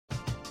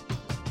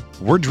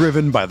We're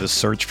driven by the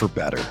search for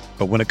better.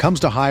 But when it comes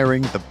to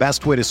hiring, the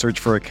best way to search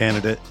for a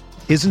candidate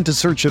isn't to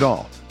search at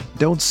all.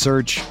 Don't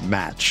search,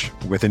 match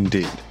with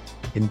Indeed.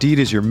 Indeed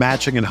is your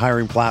matching and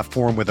hiring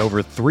platform with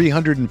over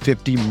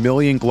 350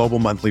 million global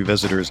monthly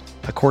visitors,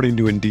 according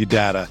to Indeed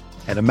data,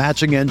 and a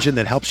matching engine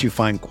that helps you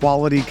find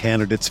quality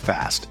candidates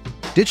fast.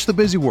 Ditch the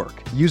busy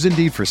work. Use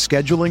Indeed for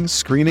scheduling,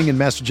 screening, and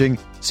messaging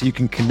so you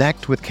can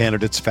connect with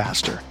candidates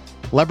faster.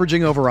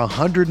 Leveraging over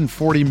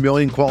 140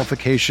 million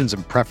qualifications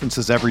and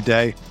preferences every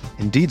day,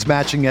 Indeed's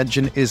matching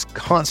engine is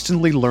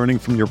constantly learning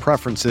from your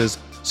preferences,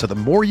 so the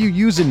more you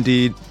use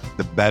Indeed,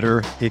 the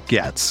better it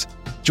gets.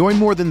 Join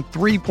more than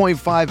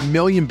 3.5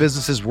 million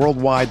businesses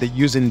worldwide that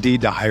use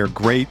Indeed to hire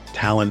great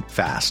talent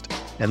fast.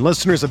 And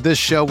listeners of this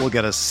show will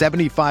get a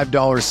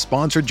 $75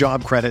 sponsored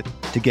job credit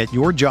to get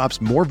your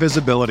jobs more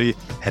visibility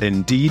at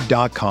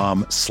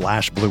Indeed.com/Blue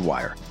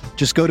Wire.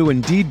 Just go to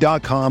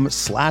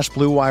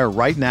Indeed.com/Blue Wire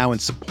right now and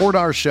support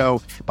our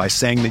show by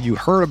saying that you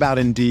heard about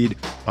Indeed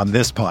on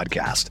this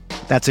podcast.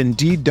 That's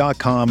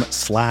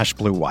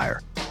Indeed.com/Blue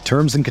Wire.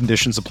 Terms and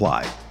conditions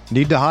apply.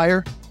 Need to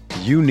hire?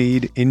 You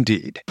need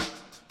Indeed.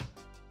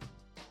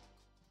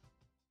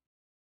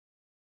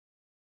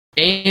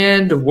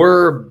 And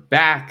we're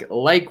back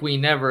like we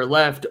never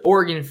left.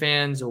 Oregon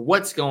fans,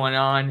 what's going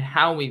on?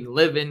 How we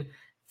living?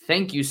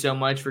 Thank you so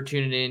much for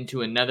tuning in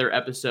to another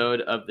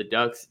episode of the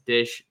Ducks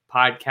Dish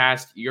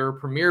podcast, your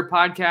premier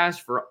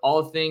podcast for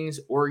all things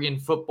Oregon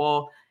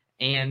football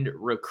and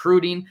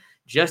recruiting.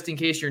 Just in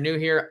case you're new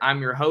here,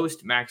 I'm your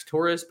host, Max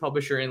Torres,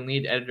 publisher and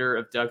lead editor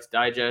of Ducks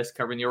Digest,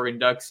 covering the Oregon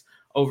Ducks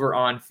over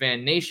on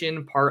Fan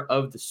Nation, part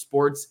of the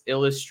Sports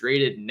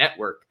Illustrated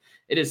Network.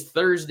 It is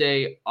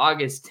Thursday,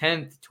 August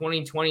 10th,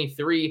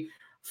 2023.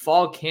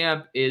 Fall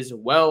camp is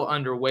well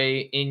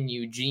underway in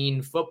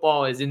Eugene.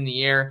 Football is in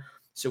the air,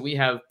 so we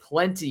have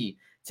plenty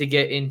to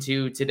get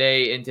into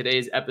today in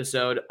today's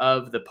episode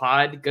of the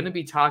pod. Going to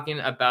be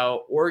talking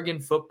about Oregon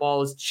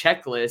football's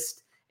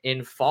checklist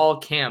in fall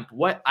camp.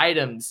 What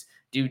items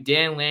do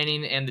Dan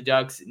Lanning and the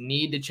Ducks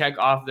need to check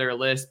off their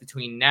list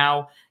between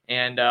now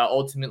and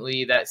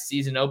ultimately that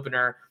season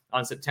opener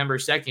on September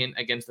 2nd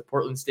against the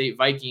Portland State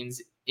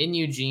Vikings in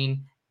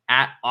Eugene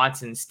at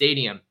Autzen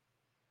Stadium?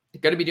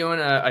 Going to be doing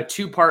a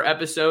two-part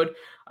episode.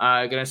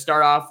 Going to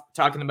start off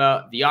talking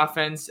about the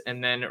offense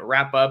and then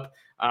wrap up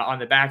on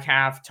the back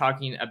half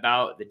talking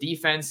about the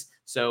defense.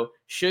 So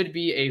should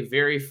be a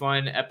very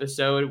fun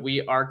episode.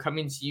 We are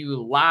coming to you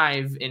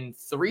live in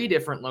 3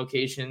 different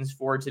locations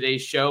for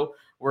today's show.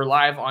 We're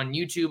live on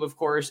YouTube, of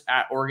course,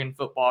 at Oregon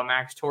Football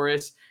Max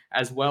Torres,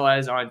 as well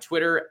as on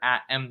Twitter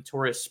at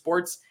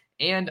mtorresports,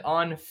 and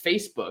on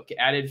Facebook.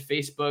 Added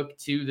Facebook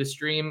to the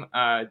stream,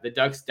 the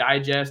Ducks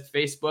Digest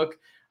Facebook.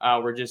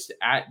 We're just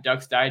at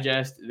Ducks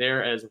Digest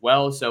there as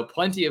well. So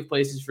plenty of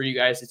places for you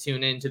guys to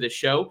tune in to the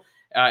show.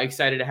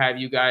 Excited to have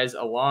you guys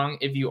along.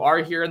 If you are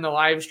here in the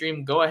live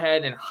stream, go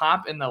ahead and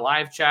hop in the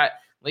live chat.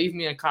 Leave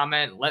me a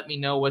comment. Let me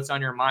know what's on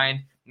your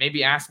mind.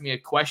 Maybe ask me a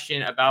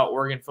question about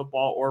Oregon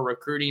football or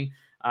recruiting,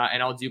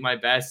 and I'll do my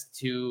best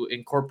to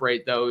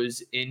incorporate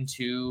those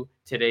into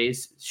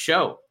today's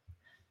show.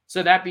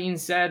 So that being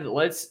said,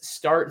 let's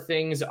start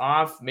things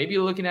off, maybe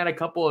looking at a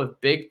couple of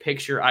big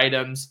picture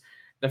items.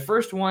 The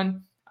first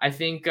one, I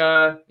think,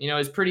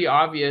 is pretty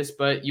obvious,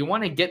 but you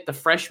want to get the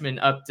freshmen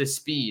up to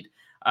speed.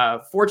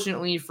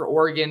 Fortunately for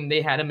Oregon,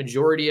 they had a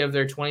majority of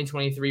their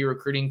 2023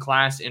 recruiting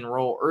class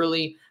enroll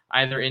early,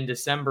 either in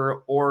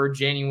December or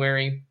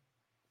January.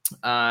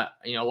 A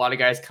lot of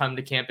guys come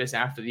to campus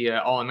after the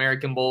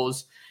All-American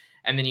Bowls.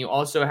 And then you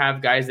also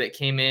have guys that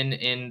came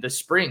in the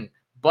spring.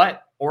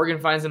 But Oregon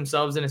finds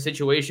themselves in a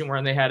situation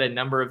where they had a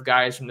number of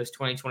guys from this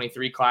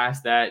 2023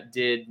 class that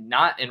did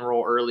not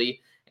enroll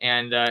early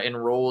and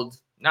enrolled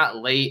not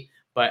late,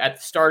 but at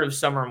the start of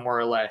summer, more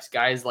or less.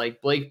 Guys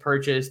like Blake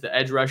Purchase, the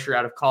edge rusher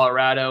out of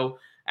Colorado,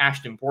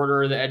 Ashton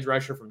Porter, the edge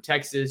rusher from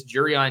Texas,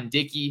 Jurion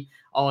Dickey,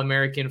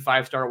 All-American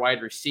 5-star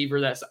wide receiver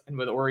that signed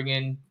with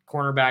Oregon,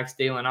 cornerbacks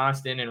Dalen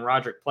Austin and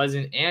Roderick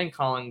Pleasant, and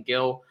Colin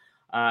Gill.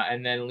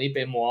 And then Lipe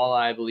Moala,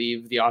 I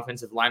believe, the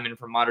offensive lineman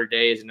from Mater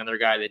Dei, is another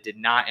guy that did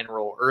not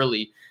enroll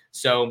early.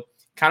 So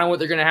kind of what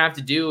they're going to have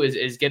to do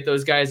is get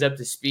those guys up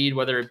to speed,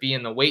 whether it be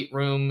in the weight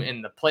room,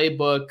 in the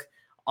playbook,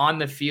 on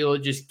the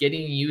field, just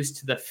getting used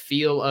to the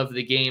feel of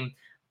the game.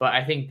 But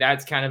I think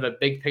that's kind of a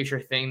big picture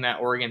thing that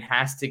Oregon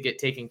has to get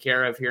taken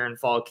care of here in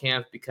fall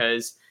camp,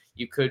 because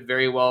you could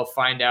very well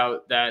find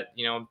out that,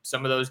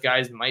 some of those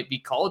guys might be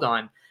called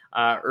on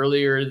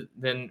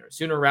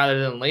sooner rather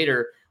than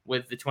later,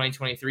 with the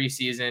 2023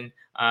 season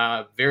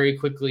very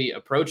quickly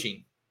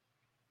approaching.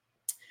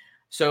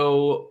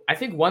 So I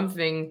think one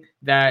thing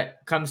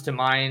that comes to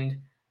mind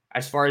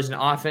as far as an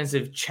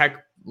offensive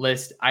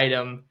checklist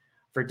item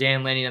for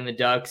Dan Lanning and the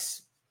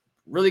Ducks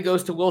really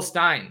goes to Will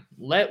Stein.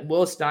 Let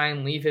Will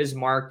Stein leave his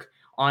mark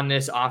on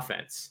this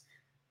offense.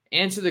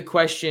 Answer the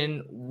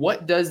question,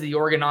 what does the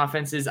Oregon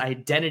offense's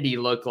identity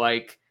look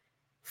like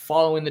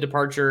following the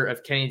departure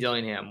of Kenny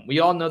Dillingham? We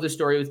all know the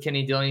story with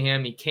Kenny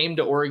Dillingham. He came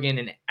to Oregon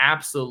and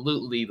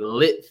absolutely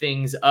lit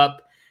things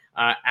up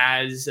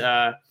as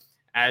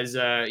as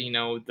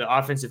the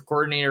offensive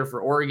coordinator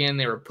for Oregon.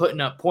 They were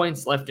putting up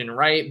points left and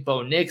right.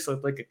 Bo Nix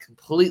looked like a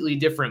completely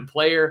different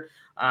player.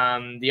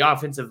 The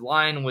offensive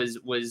line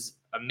was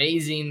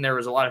amazing. There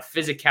was a lot of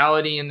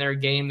physicality in their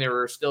game. They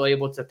were still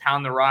able to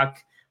pound the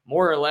rock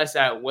more or less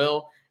at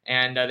will,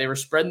 and they were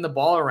spreading the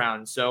ball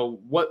around. So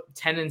what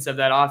tenets of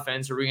that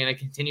offense are we going to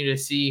continue to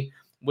see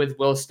with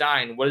Will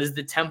Stein? What does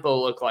the tempo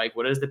look like?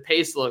 What does the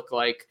pace look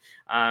like?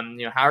 How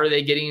are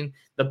they getting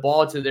the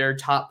ball to their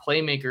top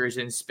playmakers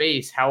in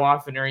space? How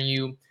often are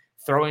you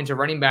throwing to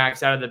running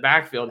backs out of the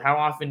backfield? How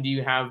often do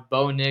you have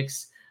Bo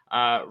Nix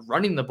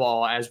running the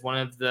ball as one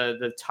of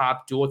the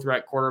top dual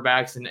threat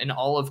quarterbacks in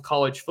all of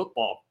college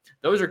football?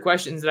 Those are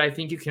questions that I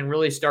think you can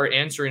really start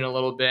answering a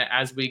little bit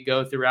as we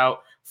go throughout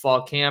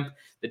fall camp.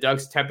 The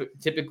Ducks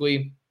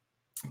typically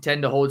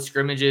tend to hold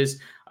scrimmages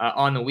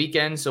on the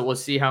weekend, so we'll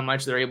see how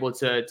much they're able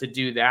to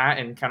do that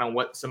and kind of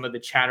what some of the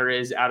chatter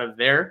is out of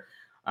there.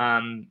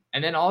 And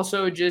then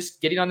also just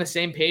getting on the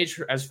same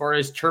page as far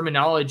as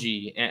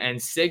terminology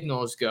and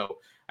signals go.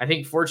 I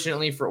think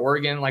fortunately for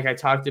Oregon, like I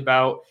talked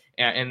about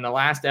in the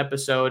last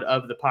episode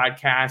of the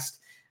podcast,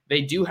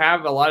 they do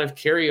have a lot of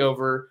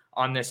carryover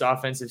on this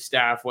offensive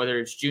staff, whether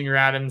it's Junior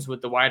Adams with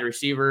the wide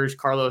receivers,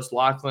 Carlos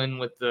Lachlan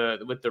with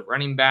the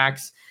running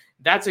backs.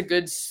 That's a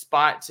good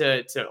spot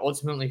to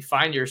ultimately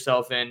find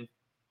yourself in.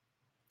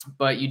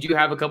 But you do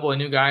have a couple of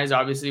new guys,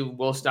 obviously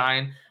Will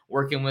Stein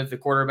working with the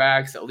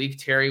quarterbacks,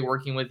 Alik Terry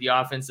working with the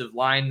offensive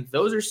line.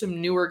 Those are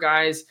some newer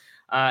guys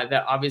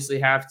that obviously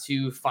have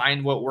to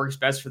find what works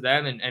best for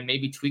them and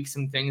maybe tweak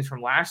some things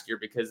from last year,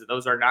 because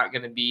those are not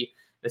going to be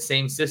the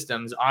same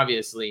systems,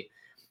 obviously.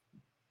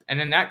 And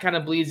then that kind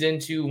of bleeds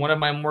into one of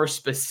my more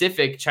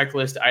specific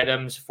checklist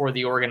items for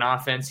the Oregon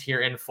offense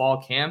here in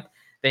fall camp.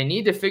 They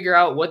need to figure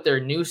out what their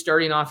new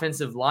starting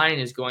offensive line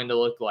is going to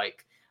look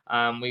like.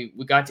 We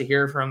got to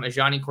hear from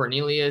Ajani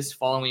Cornelius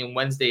following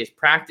Wednesday's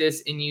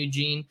practice in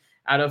Eugene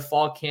out of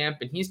fall camp,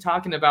 and he's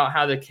talking about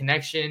how the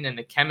connection and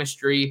the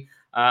chemistry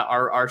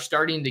are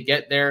starting to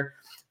get there.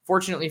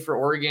 Fortunately for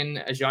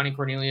Oregon, Ajani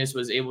Cornelius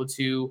was able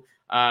to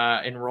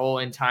enroll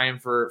in time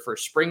for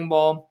spring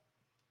ball.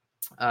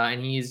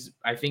 And he's,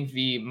 I think,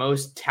 the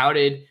most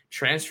touted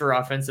transfer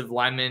offensive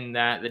lineman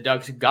that the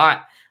Ducks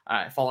got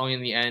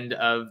following the end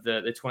of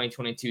the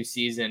 2022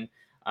 season,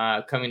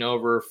 coming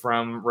over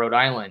from Rhode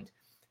Island.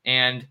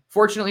 And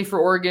fortunately for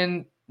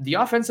Oregon, the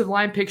offensive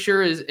line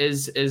picture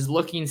is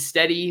looking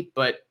steady,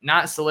 but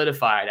not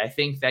solidified. I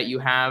think that you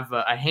have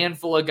a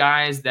handful of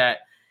guys that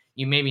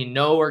you maybe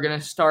know are going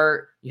to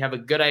start. You have a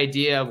good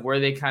idea of where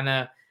they kind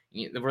of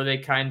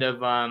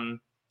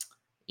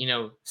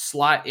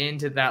slot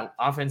into that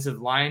offensive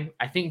line.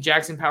 I think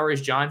Jackson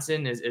Powers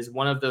Johnson is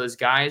one of those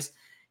guys.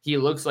 He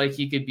looks like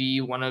he could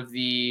be one of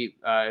the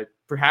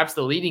perhaps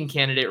the leading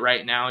candidate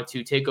right now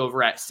to take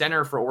over at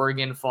center for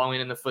Oregon,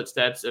 following in the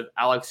footsteps of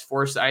Alex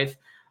Forsyth.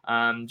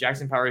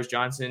 Jackson Powers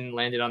Johnson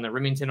landed on the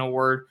Remington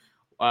Award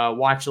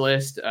watch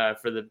list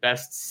for the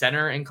best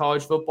center in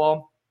college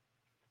football.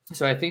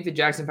 So I think that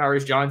Jackson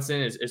Powers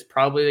Johnson is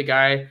probably the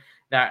guy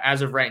that,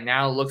 as of right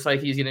now, looks like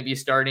he's going to be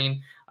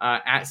starting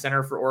at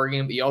center for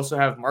Oregon. But you also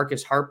have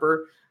Marcus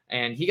Harper,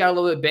 and he got a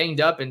little bit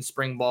banged up in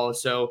spring ball.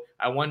 So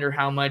I wonder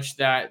how much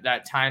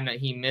that time that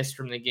he missed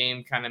from the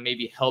game kind of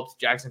maybe helped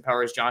Jackson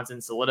Powers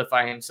Johnson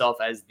solidify himself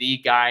as the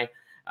guy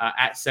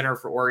at center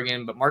for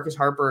Oregon. But Marcus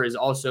Harper is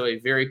also a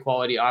very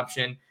quality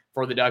option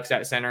for the Ducks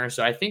at center.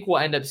 So I think we'll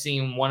end up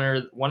seeing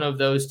one of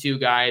those two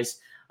guys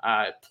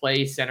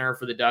play center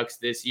for the Ducks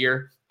this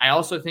year. I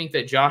also think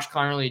that Josh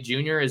Conerly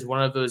Jr. is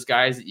one of those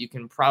guys that you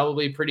can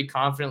probably pretty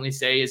confidently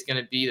say is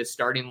going to be the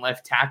starting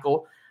left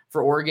tackle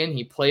for Oregon.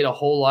 He played a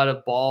whole lot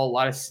of ball, a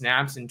lot of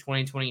snaps in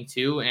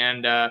 2022,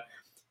 and a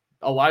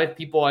lot of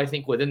people, I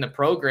think, within the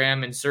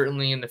program and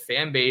certainly in the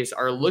fan base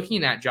are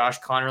looking at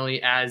Josh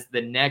Conerly as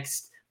the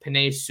next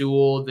Penei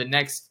Sewell, the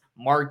next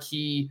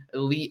marquee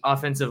elite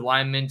offensive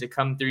lineman to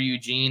come through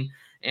Eugene.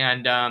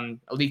 And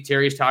Alik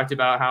Terry's talked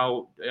about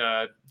how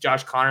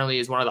Josh Conerly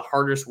is one of the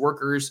hardest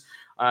workers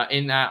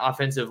in that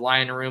offensive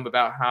line room,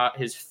 about how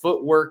his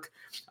footwork.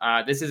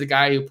 This is a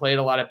guy who played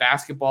a lot of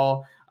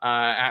basketball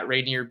at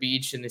Rainier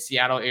Beach in the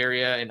Seattle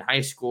area in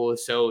high school.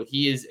 So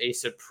he is a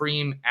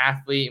supreme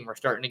athlete, and we're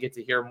starting to get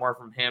to hear more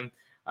from him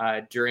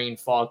during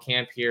fall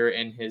camp here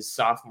in his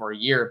sophomore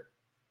year.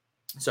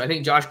 So I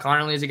think Josh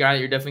Conerly is a guy that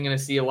you're definitely going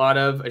to see a lot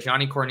of.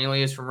 Ajani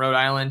Cornelius from Rhode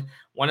Island,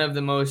 one of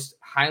the most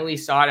highly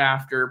sought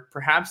after,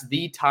 perhaps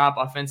the top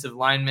offensive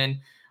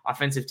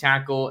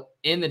tackle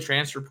in the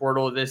transfer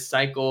portal this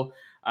cycle.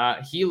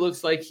 He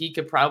looks like he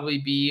could probably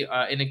be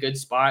in a good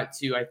spot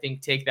to, I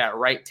think, take that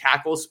right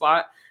tackle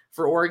spot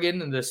for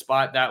Oregon, the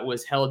spot that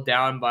was held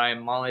down by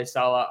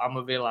Malesala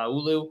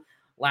Amavelaulu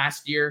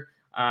last year.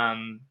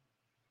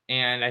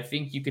 And I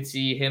think you could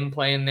see him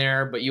playing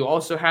there. But you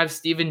also have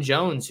Stephen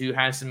Jones, who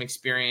has some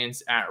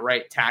experience at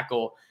right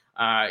tackle.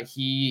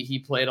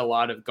 He played a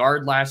lot of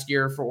guard last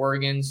year for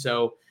Oregon.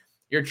 So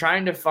you're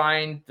trying to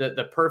find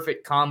the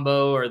perfect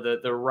combo or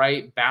the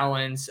right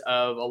balance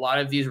of a lot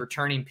of these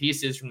returning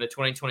pieces from the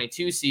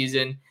 2022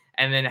 season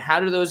And then how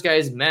do those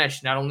guys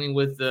mesh, not only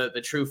with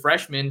the true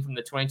freshmen from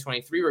the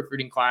 2023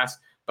 recruiting class,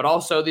 but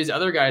also these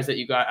other guys that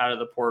you got out of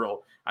the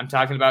portal? I'm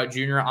talking about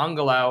Junior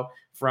Angilau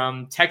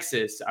from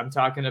Texas. I'm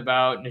talking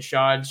about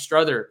Nishad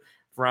Strother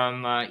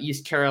from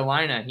East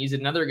Carolina. He's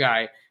another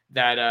guy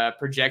that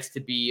projects to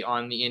be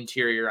on the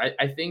interior.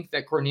 I think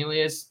that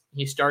Cornelius,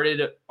 he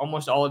started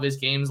almost all of his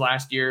games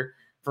last year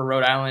for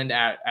Rhode Island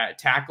at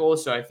tackle,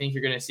 so I think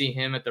you're going to see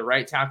him at the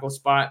right tackle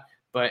spot.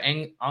 But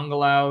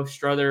Angilau,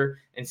 Strother,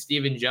 and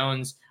Stephen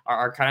Jones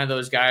are kind of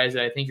those guys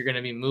that I think you're going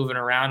to be moving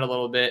around a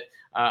little bit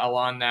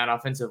along that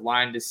offensive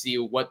line to see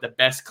what the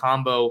best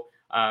combo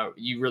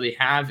you really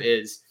have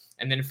is.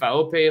 And then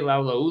Faope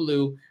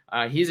Laulaulu,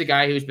 he's a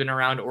guy who's been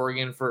around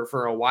Oregon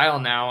for a while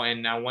now,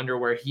 and I wonder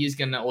where he's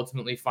going to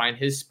ultimately find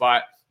his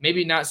spot.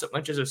 Maybe not so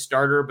much as a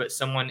starter, but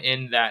someone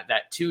in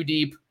that two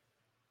deep.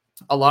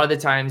 A lot of the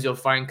times you'll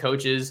find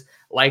coaches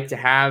like to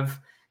have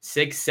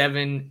 6,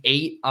 7,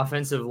 8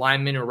 offensive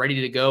linemen are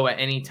ready to go at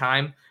any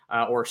time,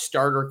 or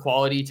starter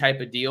quality type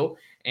of deal.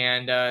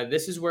 And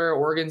this is where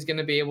Oregon's going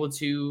to be able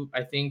to,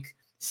 I think,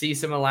 see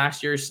some of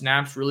last year's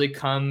snaps really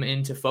come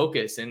into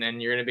focus. And then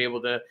you're going to be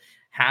able to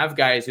have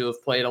guys who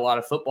have played a lot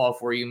of football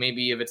for you.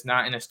 Maybe if it's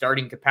not in a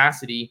starting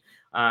capacity,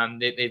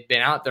 they've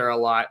been out there a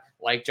lot,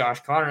 like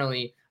Josh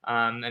Connerly,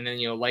 and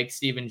then, like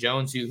Stephen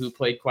Jones, who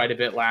played quite a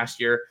bit last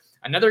year.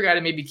 Another guy to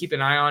maybe keep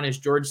an eye on is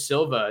George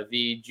Silva,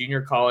 the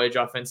junior college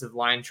offensive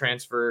line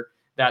transfer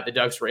that the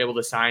Ducks were able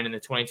to sign in the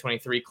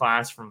 2023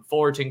 class from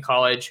Fullerton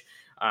College.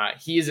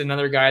 He's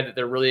another guy that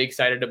they're really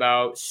excited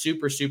about,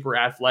 super, super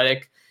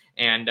athletic,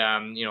 and,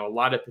 a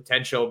lot of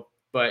potential,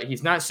 but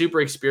he's not super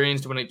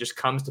experienced when it just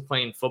comes to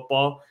playing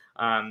football.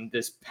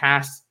 This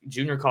past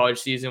junior college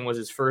season was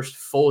his first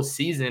full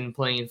season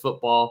playing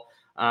football.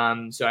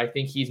 So I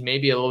think he's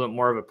maybe a little bit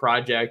more of a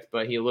project,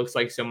 but he looks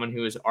like someone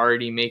who is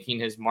already making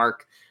his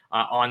mark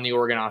on the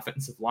Oregon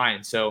offensive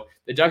line. So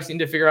the Ducks need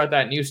to figure out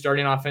that new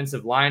starting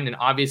offensive line, and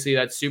obviously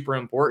that's super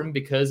important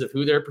because of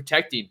who they're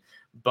protecting.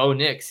 Bo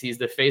Nix, he's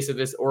the face of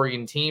this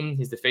Oregon team.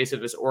 He's the face of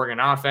this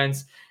Oregon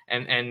offense,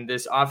 and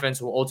this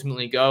offense will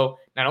ultimately go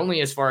not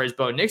only as far as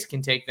Bo Nix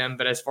can take them,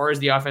 but as far as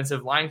the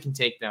offensive line can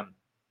take them.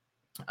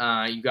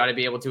 You got to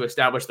be able to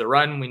establish the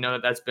run. We know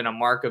that that's been a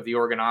mark of the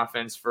Oregon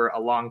offense for a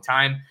long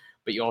time,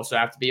 but you also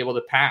have to be able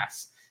to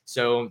pass.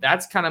 So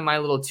that's kind of my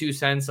little 2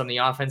 cents on the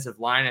offensive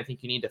line. I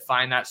think you need to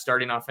find that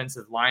starting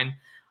offensive line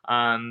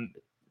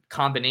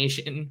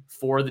combination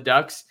for the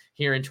Ducks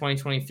here in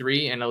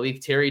 2023. And A'lique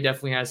Terry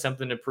definitely has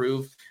something to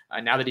prove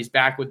now that he's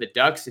back with the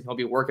Ducks, and he'll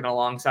be working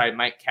alongside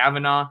Mike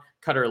Cavanaugh,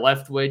 Cutter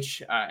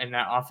Leftwich in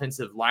that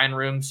offensive line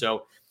room.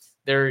 So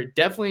there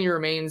definitely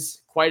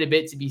remains quite a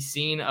bit to be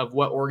seen of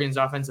what Oregon's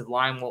offensive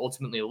line will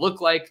ultimately look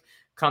like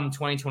come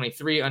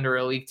 2023 under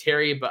A'lique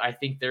Terry, but I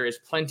think there is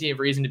plenty of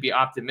reason to be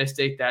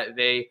optimistic that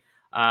they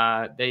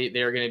are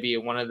going to be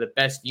one of the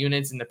best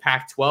units in the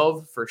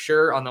Pac-12 for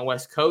sure on the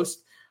West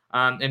Coast,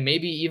 and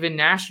maybe even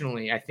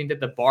nationally. I think that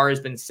the bar has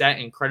been set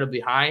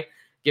incredibly high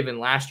given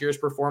last year's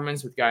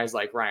performance with guys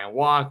like Ryan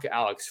Walk,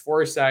 Alex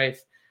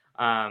Forsyth,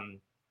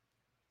 Sala,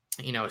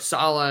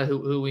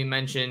 who we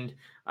mentioned.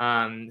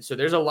 So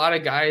there's a lot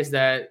of guys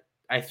that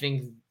I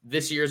think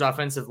this year's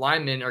offensive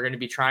linemen are going to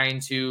be trying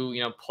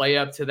to, play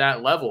up to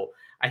that level.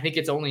 I think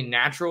it's only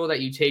natural that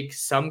you take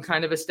some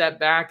kind of a step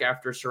back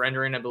after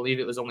surrendering. I believe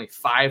it was only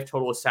 5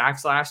 total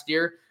sacks last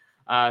year.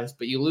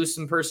 But you lose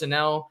some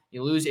personnel.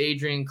 You lose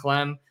Adrian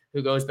Clem,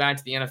 who goes back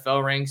to the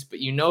NFL ranks. But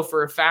you know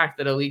for a fact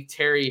that A'lique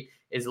Terry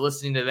is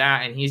listening to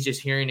that, and he's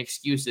just hearing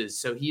excuses.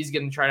 So he's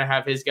going to try to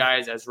have his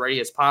guys as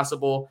ready as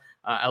possible.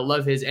 I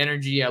love his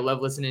energy. I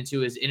love listening to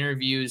his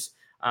interviews.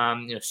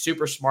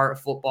 Super smart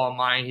football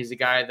mind. He's a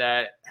guy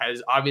that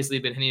has obviously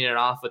been hitting it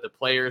off with the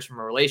players from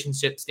a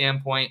relationship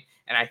standpoint.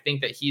 And I think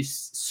that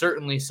he's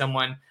certainly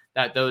someone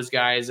that those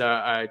guys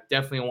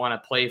definitely want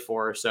to play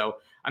for. So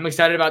I'm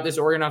excited about this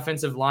Oregon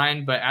offensive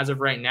line, but as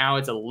of right now,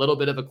 it's a little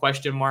bit of a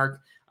question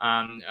mark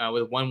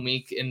with 1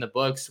 week in the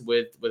books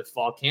with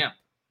fall camp.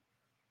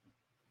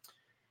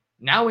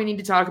 Now we need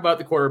to talk about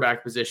the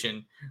quarterback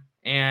position.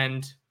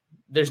 And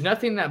there's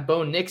nothing that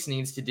Bo Nix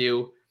needs to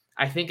do.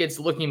 I think it's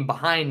looking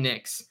behind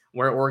Nix,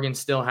 where Oregon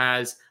still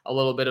has a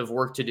little bit of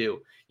work to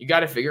do. You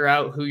got to figure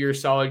out who your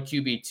solid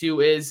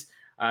QB2 is.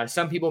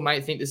 Some people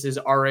might think this is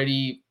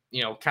already,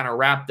 kind of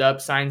wrapped up,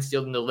 signed,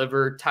 sealed, and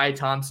delivered. Ty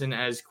Thompson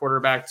as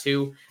quarterback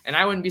 2. And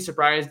I wouldn't be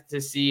surprised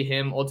to see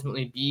him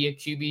ultimately be a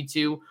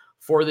QB2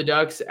 for the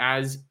Ducks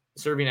as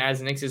serving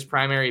as Nix's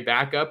primary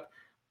backup.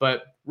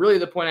 But really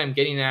the point I'm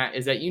getting at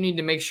is that you need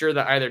to make sure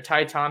that either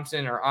Ty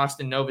Thompson or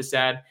Austin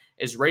Novosad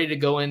is ready to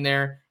go in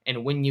there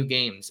and win you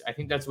games. I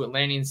think that's what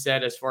Lanning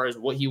said as far as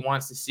what he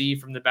wants to see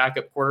from the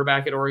backup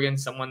quarterback at Oregon,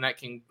 someone that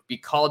can be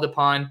called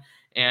upon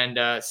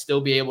and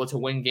still be able to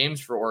win games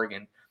for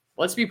Oregon.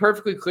 Let's be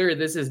perfectly clear.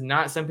 This is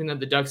not something that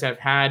the Ducks have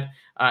had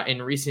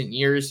in recent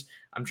years.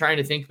 I'm trying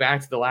to think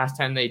back to the last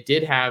time they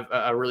did have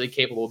a really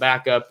capable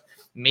backup.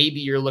 Maybe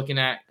you're looking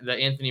at the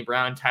Anthony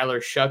Brown, Tyler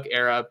Shuck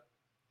era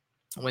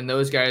when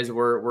those guys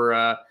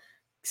were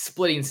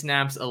splitting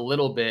snaps a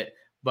little bit,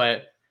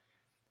 but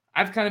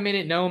I've kind of made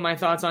it known my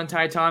thoughts on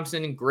Ty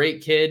Thompson.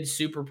 Great kid,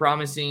 super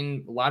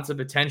promising, lots of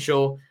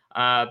potential,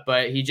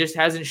 but he just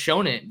hasn't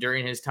shown it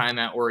during his time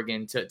at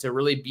Oregon to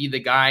really be the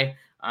guy.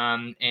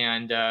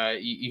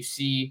 You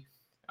see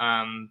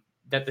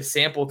that the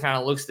sample kind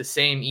of looks the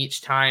same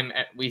each time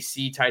we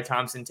see Ty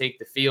Thompson take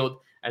the field,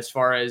 as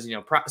far as,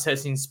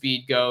 processing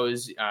speed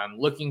goes,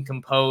 looking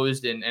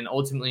composed and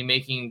ultimately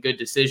making good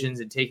decisions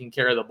and taking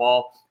care of the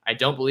ball. I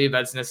don't believe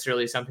that's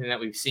necessarily something that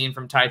we've seen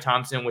from Ty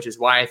Thompson, which is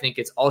why I think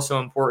it's also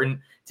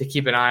important to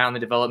keep an eye on the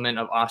development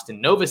of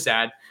Austin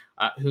Novosad,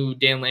 who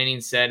Dan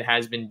Lanning said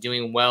has been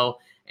doing well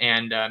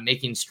and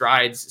making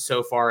strides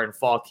so far in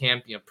fall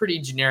camp. Pretty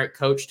generic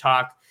coach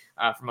talk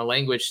from a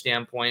language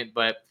standpoint,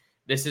 but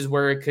this is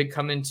where it could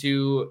come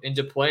into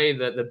play,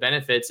 the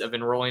benefits of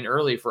enrolling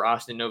early for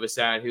Austin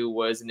Novosad, who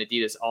was an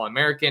Adidas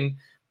All-American,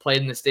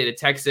 played in the state of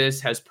Texas,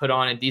 has put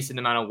on a decent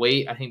amount of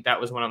weight. I think that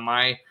was one of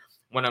my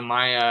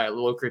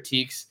little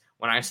critiques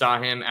when I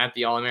saw him at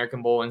the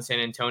All-American Bowl in San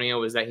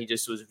Antonio, was that he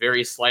just was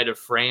very slight of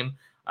frame.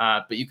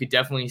 But you could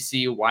definitely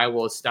see why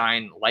Will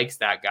Stein likes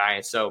that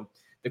guy. So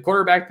the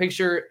quarterback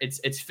picture,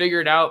 it's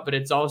figured out, but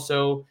it's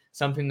also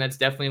something that's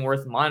definitely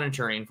worth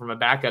monitoring from a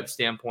backup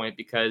standpoint,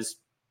 because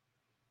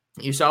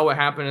you saw what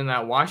happened in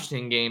that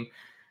Washington game.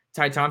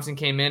 Ty Thompson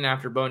came in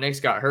after Bo Nix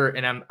got hurt,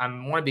 and I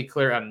want to be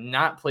clear, I'm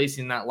not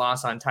placing that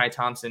loss on Ty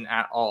Thompson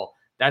at all.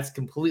 That's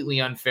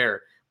completely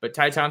unfair. But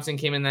Ty Thompson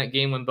came in that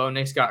game when Bo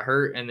Nix got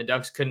hurt, and the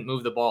Ducks couldn't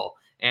move the ball,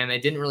 and they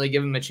didn't really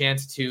give him a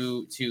chance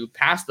to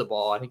pass the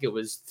ball. I think it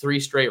was 3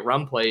 straight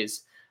run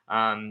plays,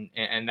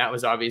 and that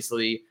was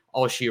obviously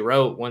all she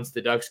wrote once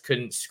the Ducks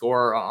couldn't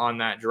score on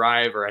that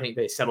drive, or I think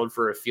they settled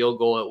for a field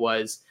goal it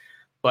was.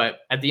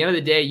 But at the end of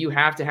the day, you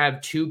have to have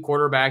 2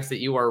 quarterbacks that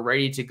you are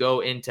ready to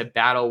go into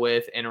battle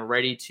with and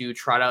ready to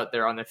trot out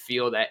there on the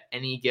field at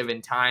any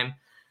given time.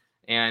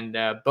 And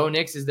Bo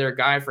Nix is their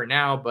guy for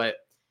now, but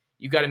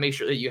you got to make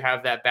sure that you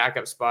have that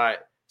backup spot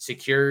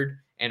secured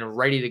and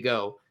ready to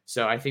go.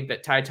 So I think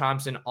that Ty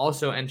Thompson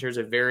also enters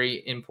a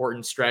very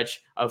important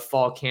stretch of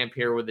fall camp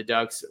here with the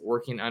Ducks,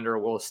 working under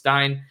Will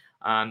Stein.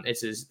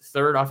 It's his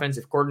 3rd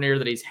offensive coordinator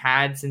that he's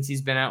had since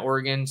he's been at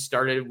Oregon.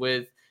 Started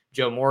with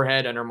Joe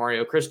Moorhead under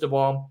Mario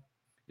Cristobal.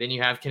 Then you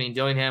have Kenny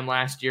Dillingham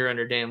last year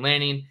under Dan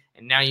Lanning.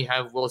 And now you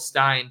have Will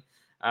Stein,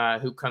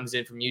 who comes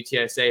in from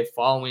UTSA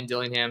following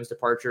Dillingham's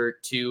departure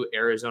to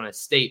Arizona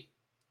State.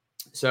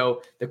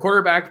 So the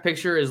quarterback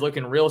picture is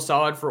looking real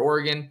solid for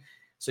Oregon.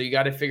 So you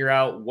got to figure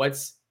out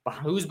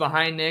who's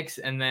behind Nix.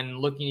 And then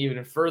looking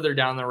even further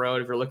down the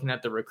road, if you're looking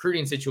at the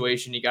recruiting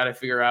situation, you got to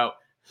figure out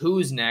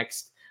who's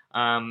next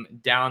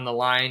down the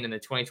line in the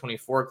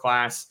 2024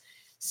 class,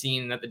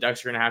 seeing that the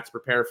Ducks are going to have to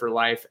prepare for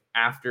life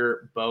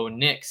after Bo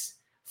Nix.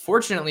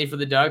 Fortunately for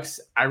the Ducks,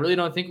 I really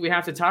don't think we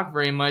have to talk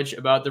very much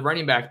about the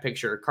running back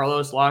picture.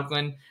 Carlos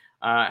Locklin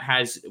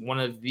has one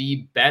of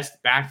the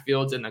best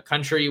backfields in the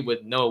country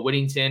with Noah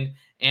Whittington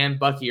and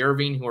Bucky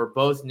Irving, who are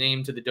both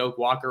named to the Doak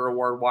Walker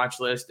Award watch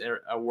list and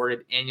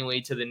awarded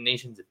annually to the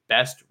nation's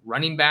best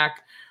running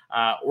back.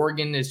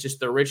 Oregon is just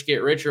the rich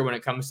get richer when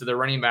it comes to the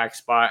running back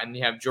spot. And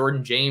you have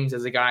Jordan James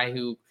as a guy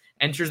who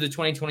enters the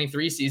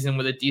 2023 season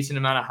with a decent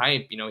amount of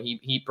hype.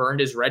 He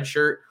burned his red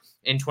shirt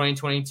in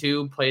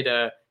 2022, played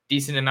a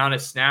decent amount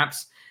of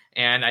snaps.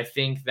 And I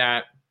think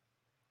that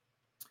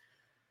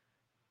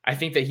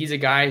he's a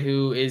guy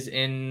who is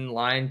in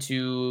line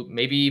to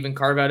maybe even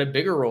carve out a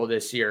bigger role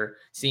this year,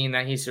 seeing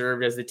that he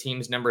served as the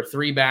team's number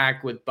 3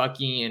 back, with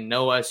Bucky and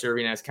Noah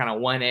serving as kind of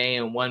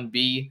 1A and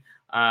 1B.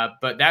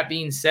 But that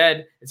being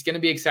said, it's going to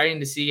be exciting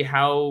to see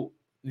how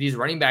these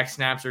running back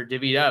snaps are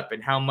divvied up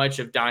and how much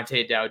of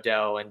Dante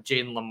Dowdell and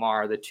Jaden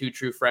Lamar, the 2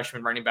 true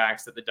freshman running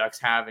backs that the Ducks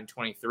have in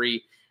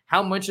 23,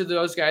 how much of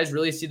those guys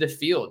really see the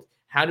field?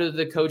 How does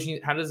the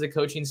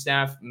coaching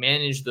staff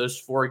manage those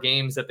 4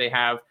 games that they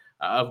have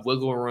of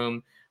wiggle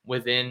room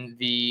within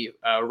the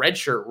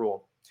redshirt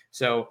rule?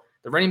 So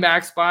the running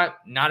back spot,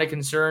 not a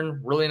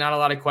concern, really not a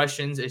lot of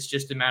questions. It's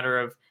just a matter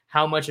of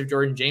how much of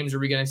Jordan James are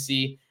we going to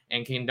see,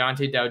 and can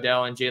Dante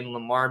Dowdell and Jaden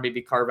Lamar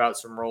maybe carve out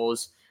some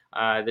roles?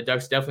 The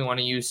Ducks definitely want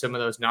to use some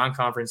of those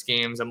non-conference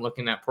games. I'm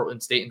looking at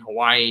Portland State and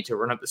Hawaii to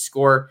run up the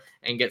score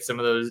and get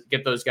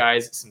those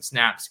guys some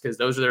snaps, because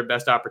those are their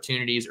best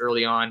opportunities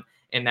early on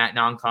in that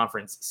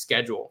non-conference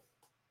schedule.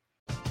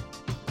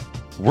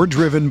 We're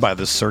driven by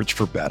the search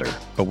for better.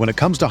 But when it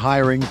comes to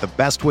hiring, the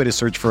best way to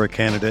search for a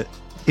candidate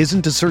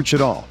isn't to search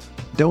at all.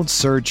 Don't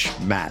search,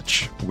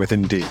 match with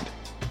Indeed.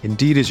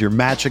 Indeed is your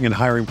matching and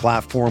hiring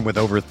platform with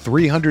over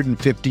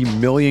 350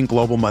 million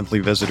global monthly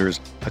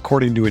visitors,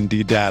 according to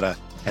Indeed data,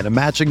 and a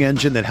matching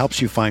engine that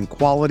helps you find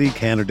quality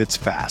candidates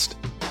fast.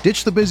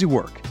 Ditch the busy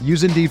work.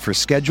 Use Indeed for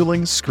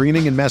scheduling,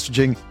 screening, and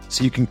messaging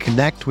so you can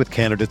connect with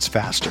candidates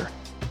faster.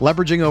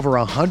 Leveraging over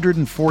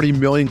 140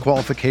 million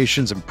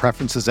qualifications and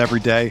preferences every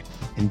day,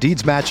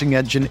 Indeed's matching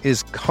engine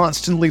is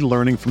constantly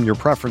learning from your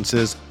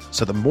preferences,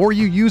 so the more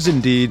you use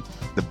Indeed,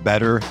 the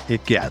better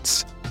it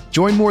gets.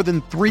 Join more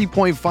than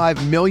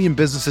 3.5 million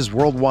businesses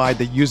worldwide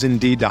that use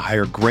Indeed to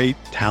hire great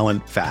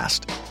talent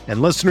fast.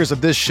 And listeners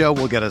of this show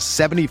will get a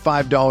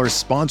 $75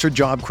 sponsored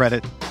job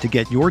credit to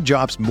get your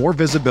jobs more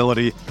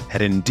visibility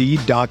at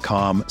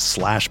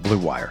Indeed.com/Blue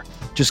Wire.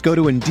 Just go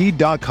to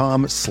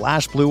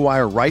Indeed.com/Blue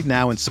Wire right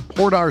now and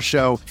support our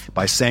show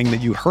by saying that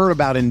you heard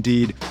about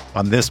Indeed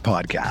on this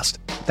podcast.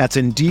 That's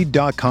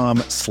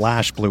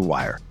Indeed.com/Blue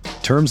Wire.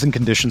 Terms and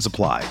conditions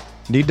apply.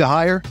 Need to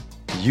hire?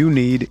 You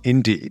need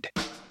Indeed.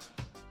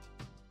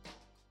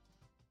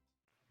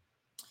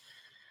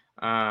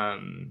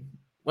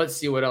 Let's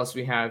see what else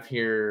we have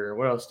here.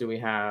 What else do we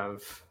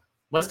have?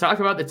 Let's talk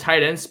about the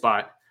tight end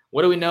spot.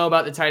 What do we know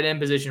about the tight end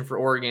position for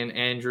Oregon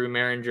and Drew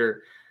Mehringer?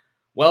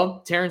 Well,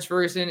 Terrence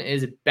Ferguson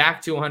is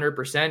back to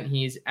 100%.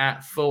 He's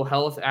at full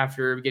health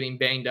after getting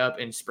banged up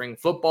in spring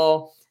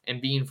football and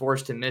being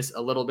forced to miss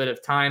a little bit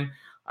of time.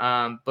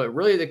 But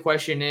really the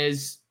question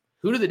is,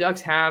 who do the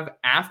Ducks have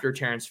after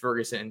Terrence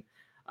Ferguson?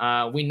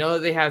 We know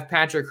that they have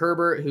Patrick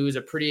Herbert, who's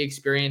a pretty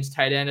experienced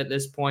tight end at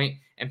this point.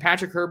 And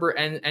Patrick Herbert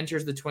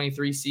enters the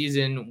 23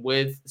 season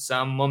with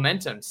some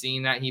momentum,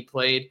 seeing that he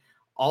played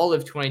all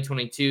of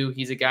 2022.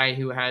 He's a guy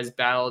who has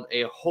battled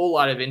a whole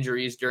lot of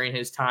injuries during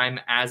his time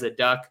as a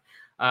Duck.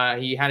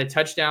 He had a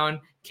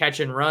touchdown catch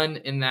and run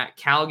in that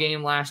Cal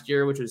game last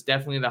year, which was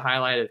definitely the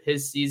highlight of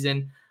his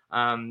season,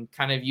 kind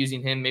of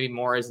using him maybe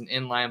more as an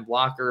inline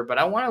blocker. But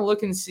I want to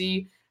look and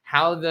see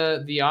how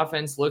the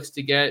offense looks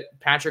to get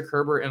Patrick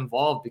Herbert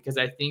involved, because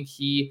I think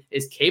he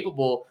is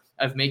capable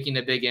of making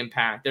a big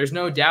impact. There's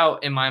no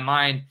doubt in my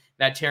mind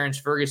that Terrence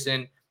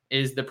Ferguson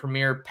is the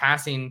premier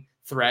passing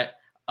threat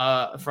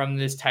from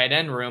this tight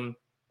end room.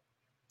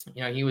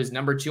 You know, he was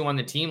number 2 on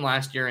the team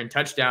last year in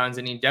touchdowns,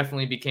 and he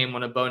definitely became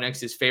one of Bo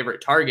Nix's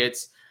favorite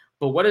targets.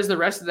 But what does the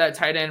rest of that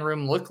tight end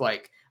room look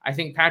like? I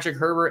think Patrick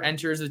Herbert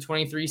enters the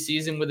 23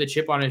 season with a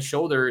chip on his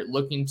shoulder,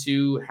 looking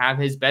to have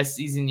his best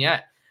season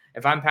yet.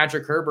 If I'm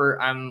Patrick Herbert,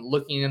 I'm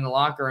looking in the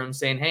locker room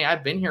saying, hey,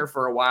 I've been here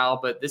for a while,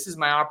 but this is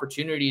my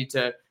opportunity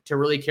to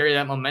really carry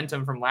that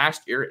momentum from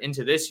last year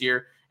into this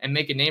year and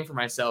make a name for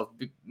myself.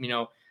 You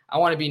know, I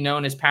want to be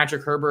known as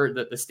Patrick Herbert,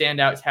 the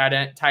standout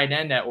tight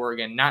end at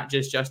Oregon, not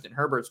just Justin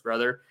Herbert's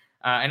brother.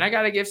 And I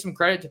got to give some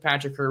credit to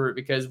Patrick Herbert,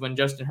 because when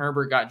Justin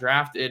Herbert got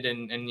drafted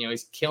and you know,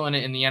 he's killing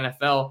it in the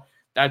NFL,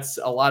 that's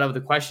a lot of the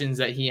questions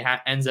that he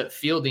ends up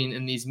fielding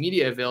in these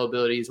media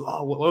availabilities.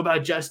 Oh, what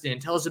about Justin?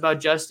 Tell us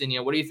about Justin. You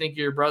know, what do you think of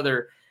your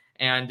brother?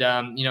 And,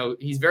 you know,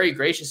 he's very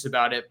gracious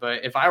about it.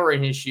 But if I were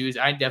in his shoes,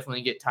 I'd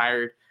definitely get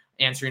tired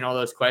answering all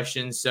those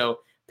questions. So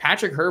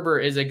Patrick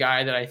Herbert is a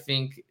guy that I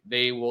think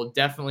they will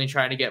definitely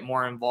try to get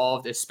more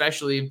involved,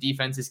 especially if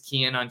defense is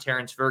keying on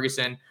Terrence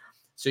Ferguson.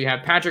 So you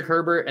have Patrick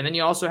Herbert, and then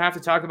you also have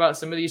to talk about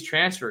some of these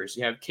transfers.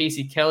 You have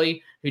Casey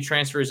Kelly, who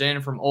transfers in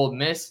from Ole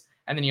Miss.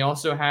 And then you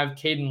also have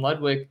Caden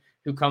Ludwig,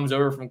 who comes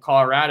over from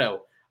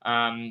Colorado.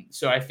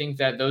 So I think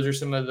that those are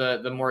some of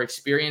the more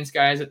experienced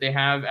guys that they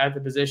have at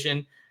the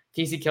position.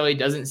 Casey Kelly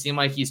doesn't seem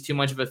like he's too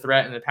much of a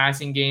threat in the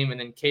passing game. And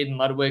then Caden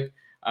Ludwig,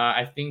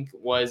 I think,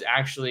 was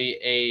actually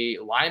a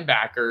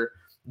linebacker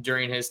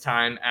during his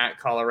time at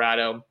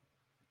Colorado.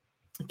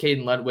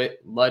 Caden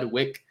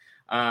Ludwig.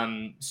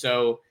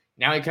 So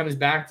now he comes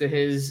back to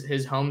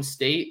his home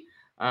state.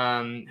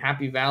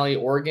 Happy Valley,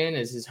 Oregon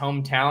is his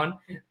hometown,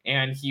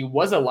 and he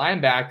was a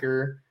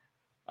linebacker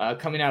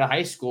coming out of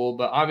high school,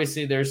 but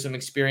obviously there's some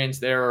experience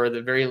there, or at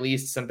the very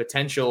least some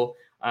potential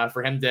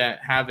for him to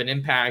have an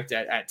impact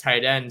at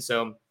tight end.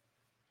 So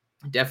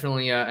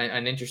definitely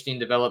an interesting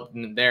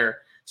development there.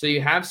 So you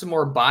have some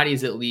more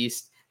bodies at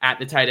least at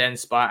the tight end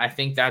spot. I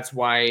think that's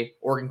why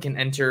Oregon can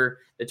enter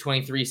the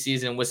 23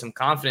 season with some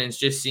confidence,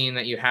 just seeing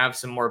that you have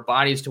some more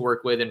bodies to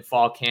work with in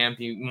fall camp.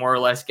 You more or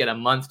less get a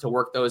month to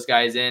work those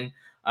guys in.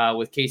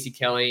 With Casey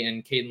Kelly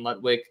and Caden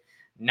Ludwig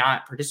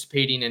not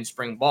participating in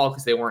spring ball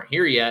because they weren't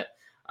here yet.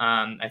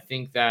 I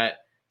think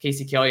that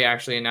Casey Kelly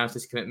actually announced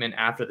his commitment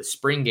after the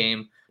spring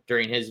game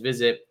during his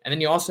visit. And then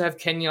you also have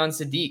Kenyon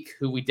Sadiq,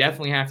 who we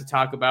definitely have to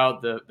talk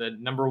about, the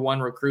number 1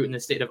 recruit in the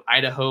state of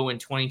Idaho in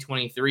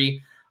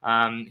 2023.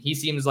 He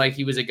seems like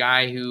he was a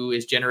guy who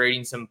is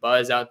generating some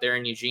buzz out there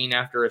in Eugene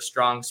after a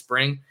strong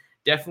spring.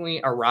 Definitely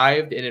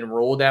arrived and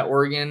enrolled at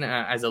Oregon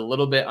as a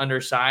little bit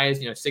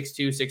undersized,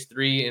 6'2",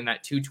 6'3", in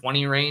that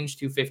 220 range,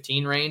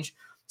 215 range.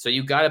 So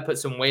you got to put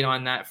some weight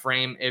on that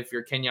frame if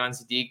you're Kenyon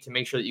Sadiq, to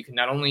make sure that you can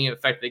not only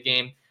affect the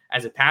game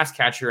as a pass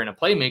catcher and a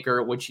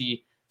playmaker, which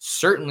he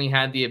certainly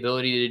had the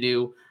ability to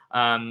do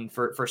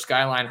for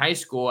Skyline High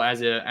School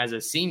as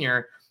a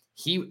senior.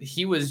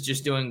 He was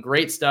just doing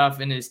great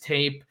stuff in his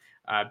tape,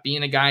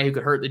 being a guy who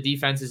could hurt the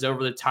defenses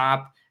over the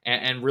top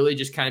and really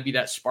just kind of be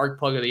that spark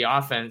plug of the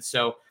offense.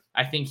 So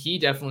I think he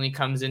definitely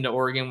comes into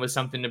Oregon with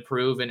something to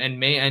prove and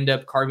may end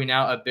up carving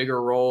out a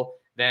bigger role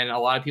than a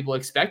lot of people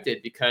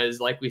expected,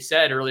 because like we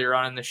said earlier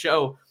on in the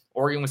show,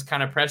 Oregon was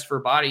kind of pressed for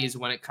bodies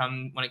when it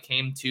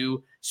came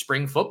to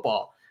spring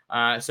football.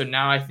 So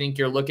now I think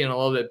you're looking a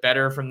little bit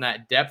better from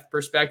that depth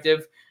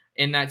perspective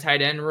in that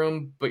tight end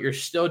room, but you're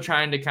still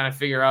trying to kind of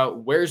figure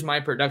out, where's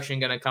my production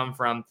going to come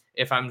from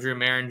if I'm Drew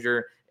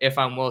Mehringer, if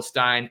I'm Will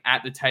Stein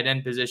at the tight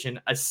end position,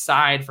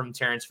 aside from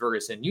Terrence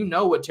Ferguson. You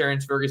know what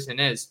Terrence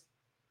Ferguson is.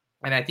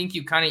 And I think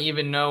you kind of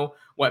even know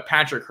what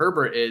Patrick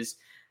Herbert is.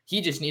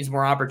 He just needs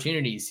more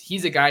opportunities.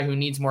 He's a guy who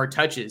needs more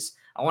touches.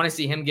 I want to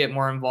see him get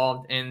more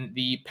involved in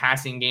the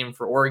passing game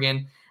for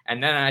Oregon.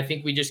 And then I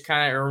think we just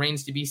kind of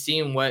remains to be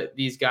seen what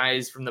these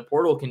guys from the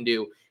portal can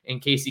do in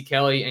Casey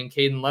Kelly and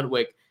Caden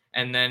Ludwig.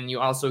 And then you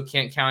also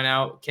can't count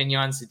out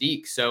Kenyon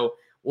Sadiq. So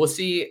we'll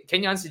see.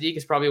 Kenyon Sadiq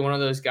is probably one of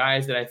those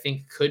guys that I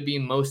think could be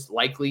most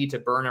likely to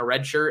burn a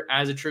red shirt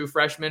as a true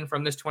freshman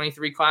from this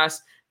 23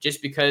 class,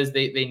 just because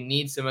they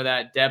need some of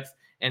that depth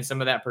and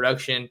some of that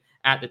production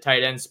at the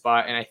tight end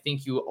spot. And I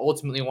think you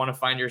ultimately want to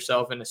find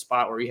yourself in a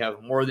spot where you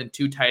have more than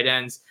two tight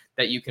ends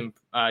that you can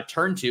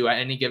turn to at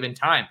any given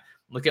time.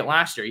 Look at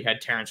last year. You had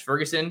Terrence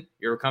Ferguson.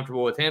 You were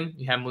comfortable with him.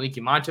 You had Maliki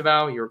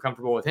Montevau. You were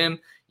comfortable with him.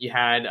 You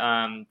had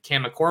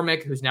Cam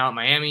McCormick, who's now at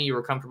Miami. You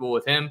were comfortable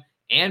with him,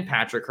 and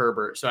Patrick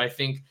Herbert. So I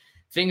think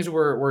things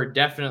were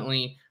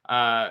definitely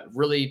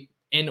really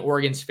in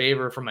Oregon's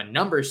favor from a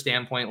numbers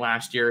standpoint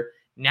last year.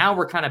 Now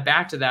we're kind of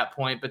back to that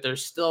point, but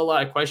there's still a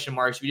lot of question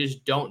marks. We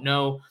just don't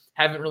know,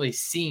 haven't really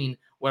seen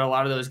what a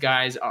lot of those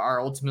guys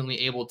are ultimately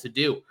able to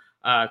do.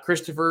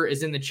 Christopher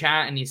is in the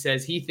chat, and he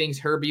says he thinks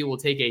Herbie will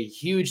take a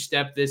huge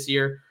step this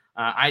year.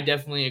 I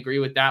definitely agree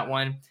with that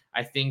one.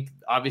 I think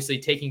obviously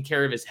taking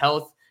care of his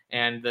health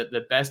and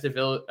the best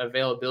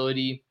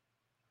availability,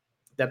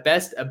 the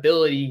best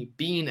ability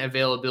being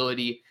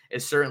availability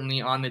is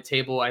certainly on the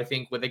table. I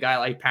think with a guy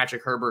like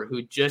Patrick Herbert,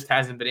 who just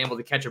hasn't been able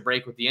to catch a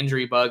break with the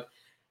injury bug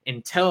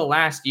until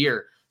last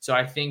year. So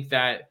I think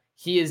that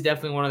he is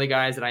definitely one of the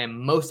guys that I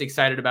am most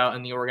excited about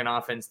in the Oregon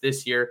offense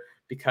this year,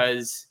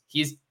 because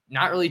he's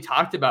not really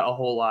talked about a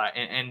whole lot.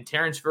 And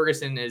Terrence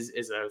Ferguson is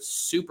a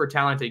super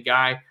talented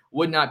guy.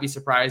 Would not be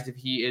surprised if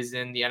he is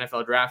in the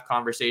NFL draft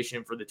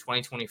conversation for the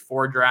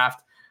 2024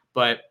 draft.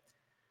 But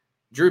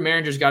Drew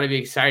Maringer's got to be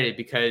excited,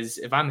 because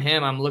if I'm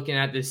him, I'm looking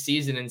at this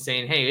season and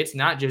saying, hey, it's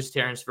not just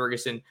Terrence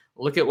Ferguson.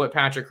 Look at what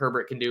Patrick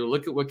Herbert can do.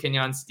 Look at what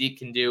Kenyon Sadiq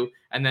can do.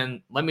 And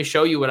then let me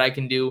show you what I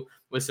can do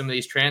with some of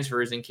these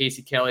transfers in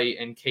Casey Kelly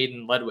and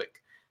Caden Ludwig.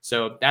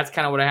 So that's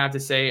kind of what I have to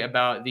say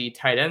about the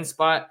tight end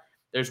spot.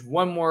 There's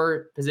one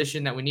more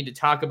position that we need to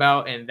talk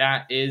about, and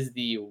that is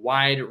the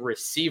wide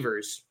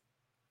receivers.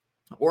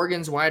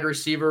 Oregon's wide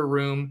receiver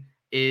room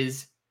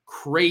is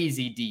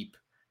crazy deep.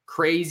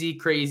 Crazy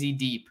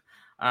deep.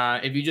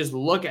 If you just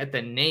look at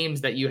the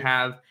names that you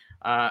have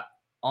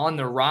on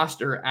the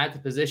roster at the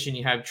position,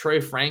 you have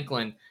Troy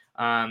Franklin,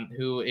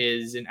 who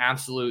is an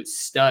absolute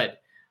stud.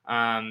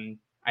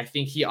 I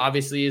think he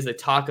obviously is the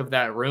talk of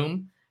that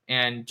room.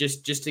 And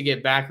just to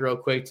get back real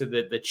quick to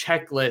the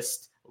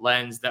checklist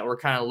lens that we're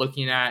kind of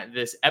looking at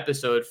this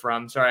episode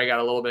from, sorry, I got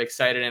a little bit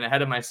excited and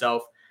ahead of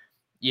myself.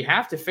 You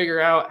have to figure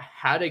out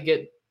how to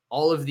get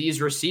all of these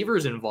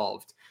receivers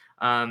involved.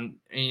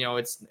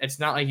 It's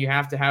not like you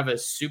have to have a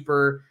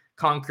super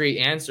concrete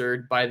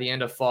answer by the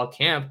end of fall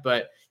camp,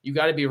 but you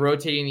got to be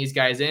rotating these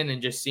guys in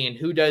and just seeing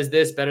who does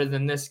this better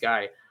than this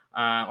guy,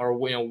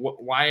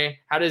 why,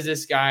 how does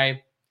this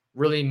guy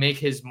really make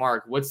his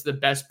mark? What's the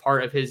best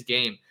part of his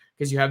game?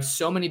 Because you have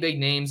so many big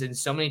names and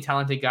so many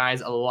talented guys,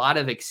 a lot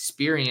of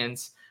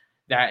experience,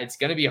 that it's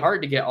going to be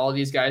hard to get all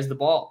these guys the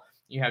ball.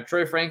 You have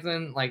Troy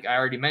Franklin, like I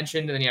already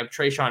mentioned, and then you have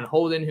Trayshawn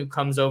Holden, who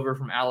comes over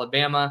from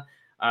Alabama,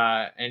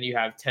 and you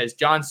have Tez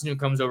Johnson, who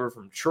comes over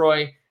from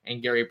Troy,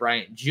 and Gary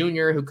Bryant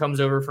Jr., who comes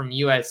over from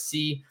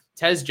USC.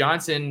 Tez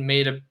Johnson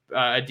made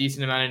a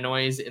decent amount of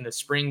noise in the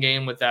spring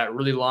game with that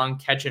really long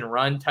catch and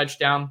run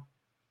touchdown.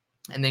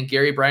 And then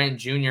Gary Bryant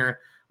Jr.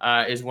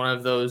 Is one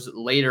of those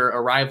later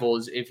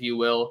arrivals, if you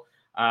will.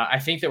 I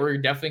think that we're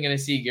definitely going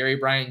to see Gary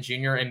Bryant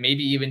Jr. and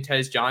maybe even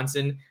Tez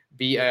Johnson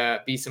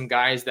be some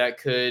guys that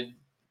could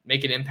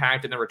make an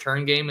impact in the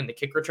return game and the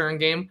kick return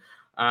game.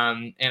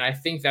 And I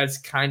think that's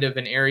kind of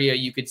an area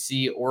you could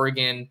see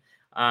Oregon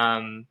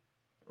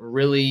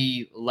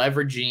really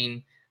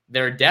leveraging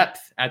their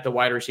depth at the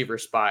wide receiver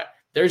spot.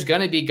 There's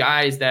going to be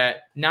guys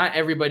that not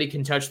everybody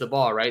can touch the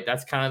ball, right?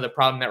 That's kind of the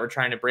problem that we're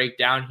trying to break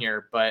down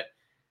here. But,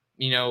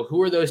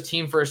 who are those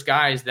team first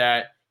guys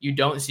that you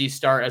don't see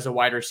start as a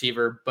wide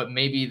receiver, but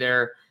maybe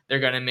they're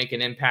going to make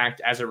an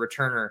impact as a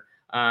returner?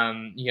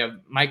 You have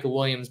Makai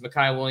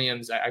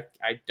Williams. I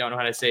don't know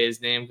how to say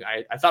his name.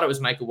 I thought it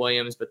was Micah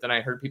Williams, but then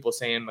I heard people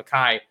saying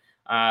Makai,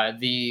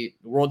 the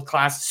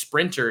world-class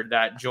sprinter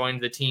that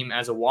joined the team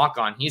as a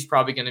walk-on. He's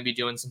probably going to be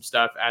doing some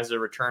stuff as a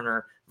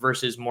returner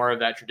versus more of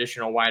that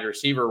traditional wide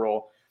receiver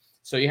role.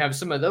 So you have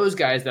some of those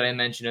guys that I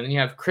mentioned, and then you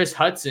have Chris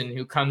Hudson,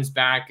 who comes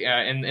back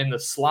in the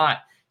slot.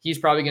 He's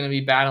probably going to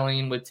be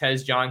battling with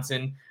Tez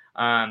Johnson.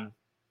 And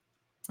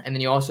then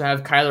you also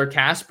have Kyler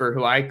Casper,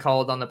 who I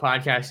called on the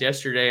podcast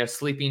yesterday, a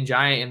sleeping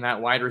giant in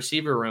that wide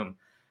receiver room.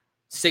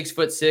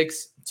 6'6",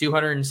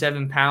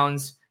 207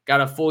 pounds,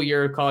 got a full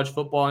year of college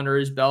football under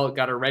his belt,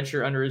 got a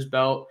redshirt under his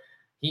belt.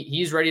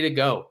 He's ready to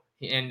go.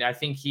 And I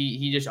think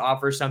he just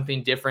offers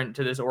something different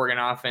to this Oregon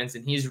offense.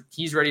 And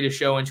he's ready to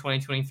show in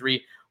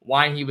 2023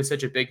 why he was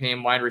such a big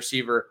name wide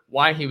receiver,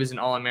 why he was an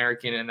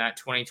All-American in that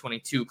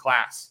 2022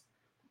 class.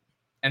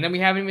 And then we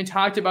haven't even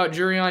talked about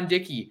Jurion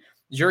Dickey.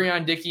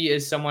 Jurion Dickey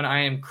is someone I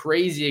am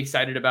crazy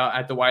excited about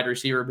at the wide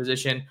receiver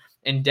position,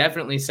 and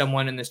definitely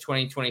someone in this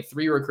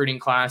 2023 recruiting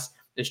class,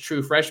 this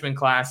true freshman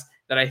class,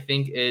 that I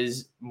think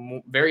is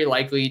very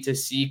likely to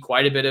see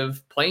quite a bit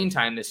of playing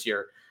time this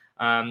year.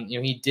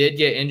 He did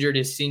get injured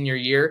his senior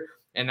year,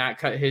 and that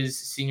cut his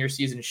senior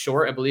season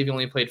short. I believe he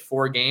only played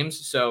 4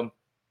 games. So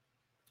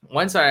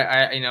once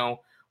I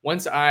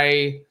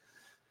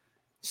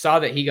saw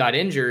that he got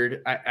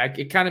injured,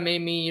 it kind of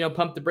made me,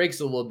 pump the brakes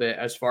a little bit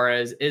as far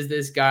as, is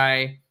this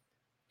guy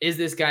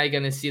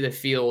going to see the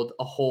field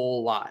a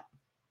whole lot?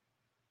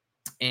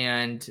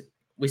 And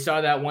we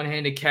saw that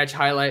one-handed catch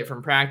highlight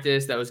from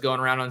practice that was going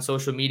around on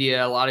social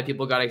media. A lot of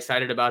people got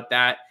excited about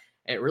that.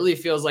 It really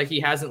feels like he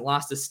hasn't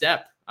lost a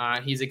step.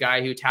 He's a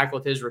guy who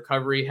tackled his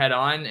recovery head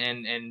on,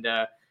 and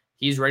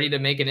he's ready to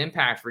make an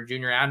impact for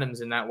Junior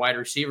Adams in that wide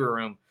receiver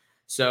room.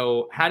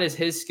 So how does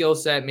his skill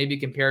set maybe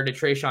compare to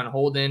Traeshon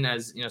Holden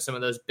as, some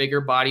of those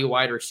bigger body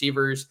wide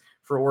receivers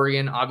for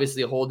Oregon?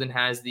 Obviously, Holden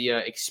has the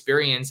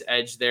experience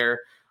edge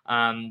there,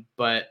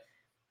 but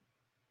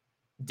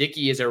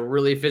Dickey is a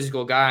really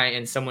physical guy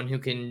and someone who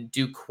can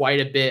do quite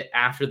a bit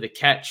after the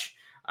catch.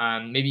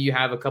 Maybe you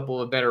have a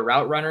couple of better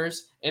route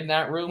runners in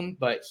that room,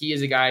 but he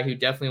is a guy who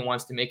definitely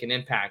wants to make an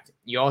impact.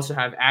 You also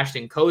have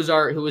Ashton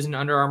Cozart, who was an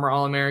Under Armour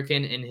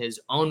All-American in his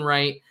own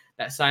right,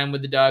 that signed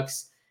with the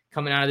Ducks,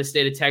 coming out of the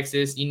state of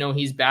Texas.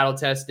 He's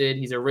battle-tested.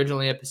 He's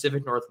originally a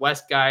Pacific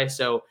Northwest guy,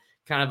 so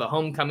kind of a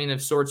homecoming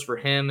of sorts for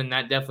him, and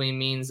that definitely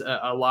means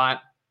a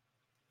lot.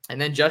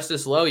 And then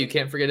Justice Lowe, you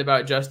can't forget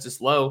about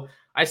Justice Lowe.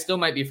 I still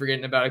might be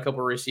forgetting about a couple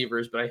of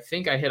receivers, but I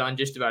think I hit on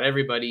just about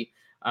everybody.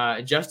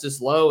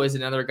 Justice Lowe is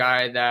another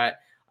guy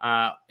that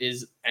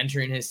is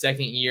entering his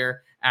second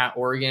year at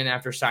Oregon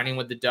after signing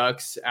with the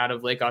Ducks out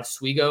of Lake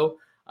Oswego,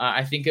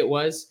 I think it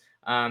was.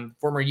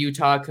 Former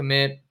Utah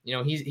commit.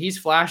 He's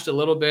flashed a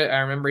little bit. I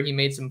remember he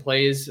made some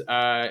plays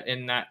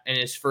in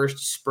his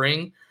first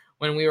spring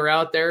when we were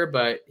out there,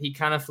 but he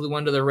kind of flew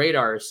under the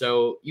radar.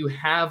 So you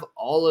have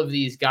all of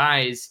these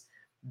guys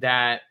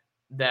that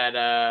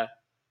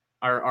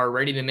are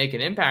ready to make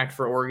an impact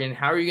for Oregon.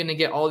 How are you going to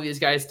get all of these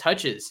guys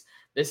touches?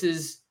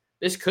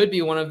 This could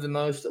be one of the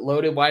most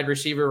loaded wide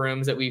receiver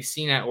rooms that we've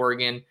seen at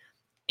Oregon.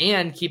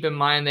 And keep in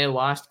mind, they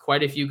lost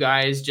quite a few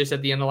guys just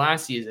at the end of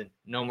last season.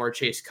 No more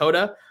Chase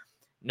Cota.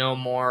 No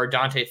more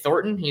Dante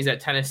Thornton. He's at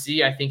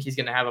Tennessee. I think he's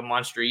going to have a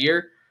monster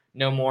year.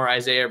 No more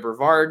Isaiah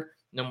Brevard.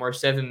 No more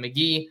Seven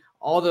McGee.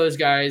 All those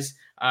guys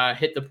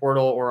hit the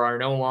portal or are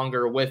no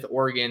longer with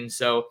Oregon.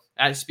 So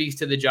that speaks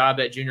to the job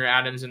that Junior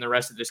Adams and the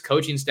rest of this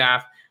coaching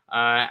staff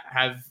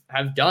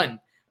have done,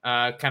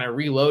 kind of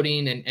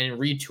reloading and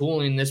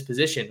retooling this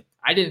position.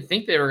 I didn't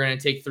think they were going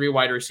to take 3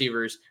 wide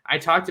receivers. I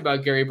talked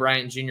about Gary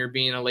Bryant Jr.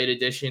 being a late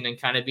addition and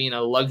kind of being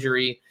a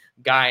luxury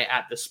guy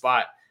at the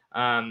spot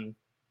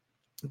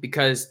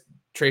because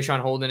Traeshon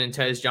Holden and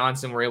Tez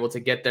Johnson were able to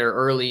get there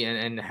early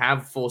and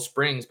have full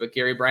springs. But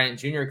Gary Bryant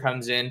Jr.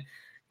 comes in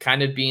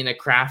kind of being a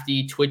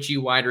crafty, twitchy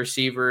wide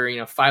receiver,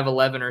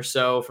 5'11" or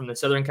so from the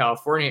Southern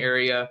California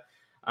area.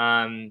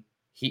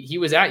 He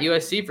was at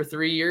USC for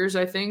 3 years,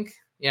 I think.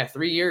 Yeah,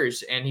 3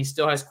 years, and he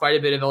still has quite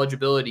a bit of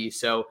eligibility.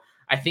 So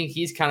I think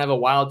he's kind of a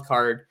wild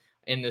card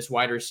in this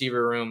wide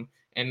receiver room,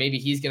 and maybe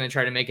he's going to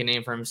try to make a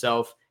name for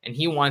himself, and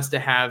he wants to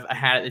have a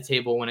hat at the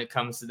table when it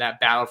comes to that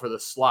battle for the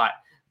slot.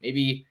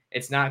 Maybe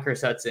it's not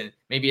Chris Hudson.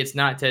 Maybe it's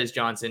not Tez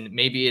Johnson.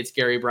 Maybe it's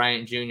Gary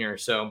Bryant Jr.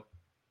 So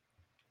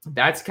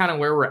that's kind of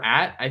where we're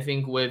at, I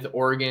think, with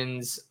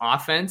Oregon's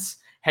offense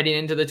heading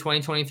into the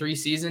 2023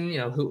 season.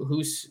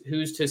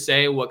 Who's to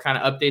say what kind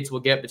of updates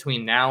we'll get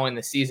between now and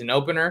the season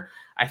opener?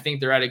 I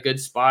think they're at a good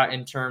spot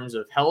in terms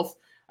of health.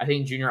 I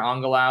think Junior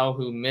Angilau,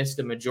 who missed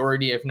a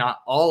majority, if not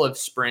all of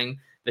spring,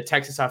 the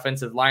Texas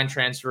offensive line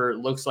transfer,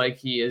 looks like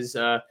he is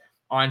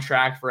on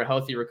track for a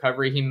healthy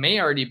recovery. He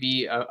may already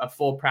be a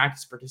full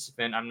practice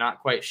participant. I'm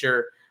not quite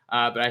sure,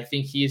 but I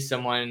think he's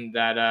someone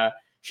that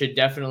should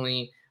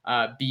definitely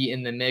be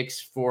in the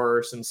mix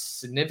for some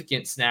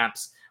significant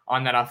snaps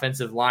on that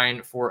offensive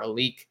line for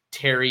Alik,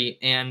 Terry,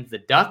 and the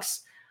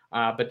Ducks.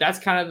 But that's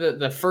kind of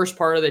the first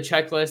part of the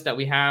checklist that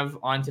we have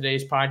on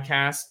today's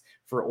podcast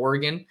for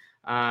Oregon.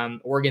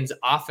 Oregon's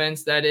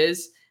offense, that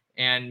is.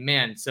 And,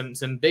 man,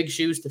 some big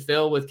shoes to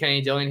fill with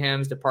Kenny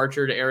Dillingham's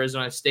departure to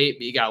Arizona State.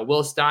 But you got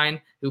Will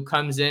Stein, who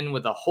comes in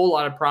with a whole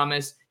lot of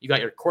promise. You got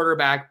your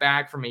quarterback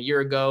back from a year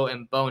ago,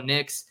 and Bo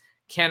Nix.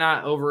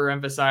 Cannot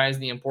overemphasize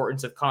the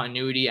importance of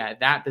continuity at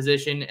that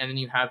position. And then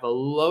you have a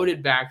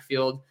loaded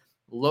backfield,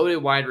 loaded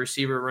wide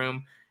receiver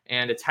room,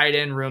 and a tight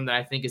end room that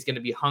I think is going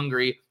to be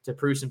hungry to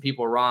prove some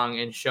people wrong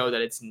and show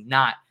that it's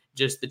not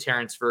just the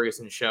Terrence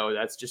Ferguson show.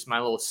 That's just my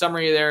little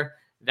summary there.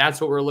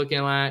 That's what we're looking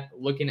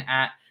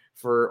at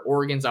for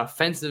Oregon's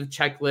offensive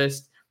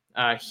checklist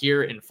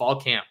here in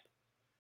fall camp.